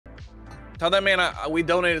Tell that man we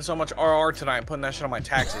donated so much RR tonight. I'm putting that shit on my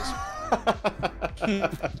taxes.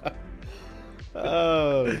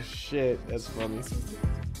 Oh shit, that's funny.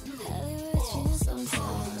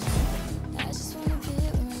 Nice.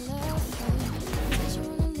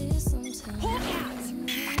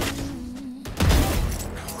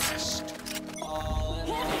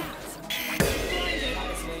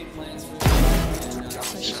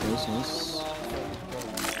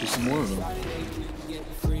 There's some more of them.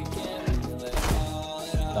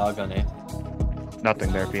 Dog on A.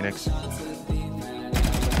 Nothing there, Phoenix.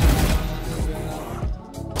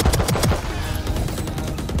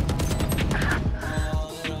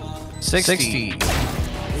 $60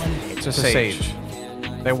 to Sage.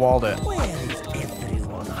 They walled it.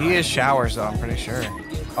 He has showers though, I'm pretty sure.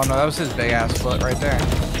 Oh no, that was his big ass foot right there.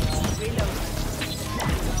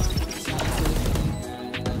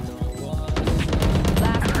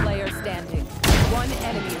 Last player standing. One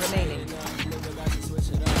enemy remaining.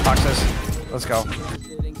 Foxes, let's go.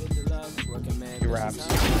 He wraps.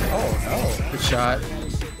 Oh no. Good shot.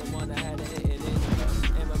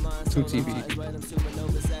 2 TB.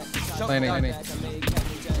 Landing.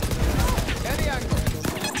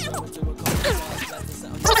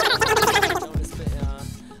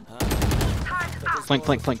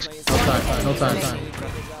 Flanks. No time.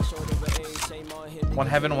 One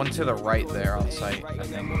heaven, one to the right there on site. And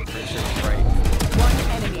then pretty sure it's right. One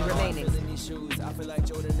enemy remaining.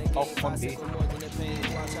 Oh, one B.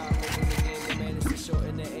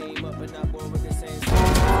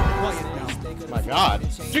 My God.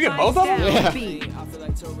 Did you get both of them? Yeah.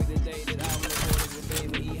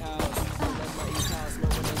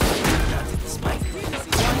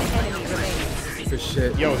 Good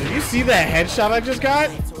shit. Yo, did you see that headshot I just got?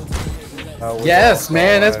 Yes,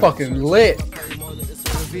 man, that's fucking lit.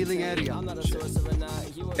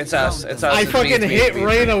 It's us. I fucking hit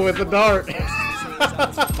Reyna with the dart.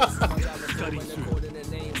 Last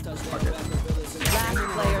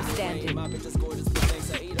player standing.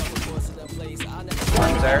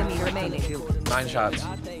 One's there. Enemy remaining. 9 shots.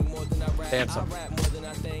 Dance him.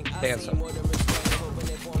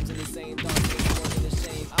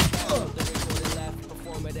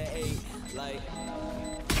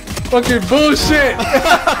 Fucking bullshit.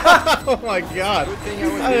 Oh my God. I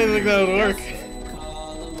didn't think that would work.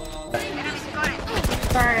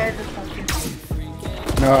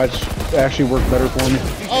 No, it actually worked better for me.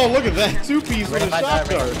 Oh, look at that. 2-piece with a shot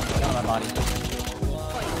dart.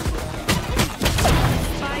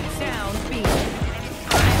 Spike down B.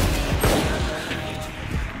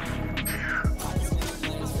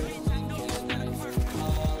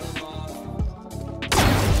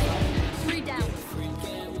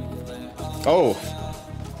 Oh.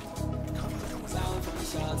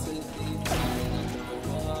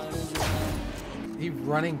 He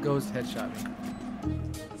running ghost headshot me.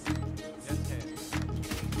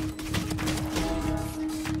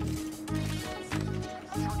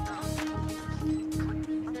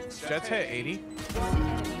 Jets hit 80.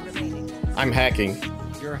 I'm hacking.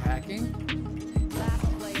 You're hacking?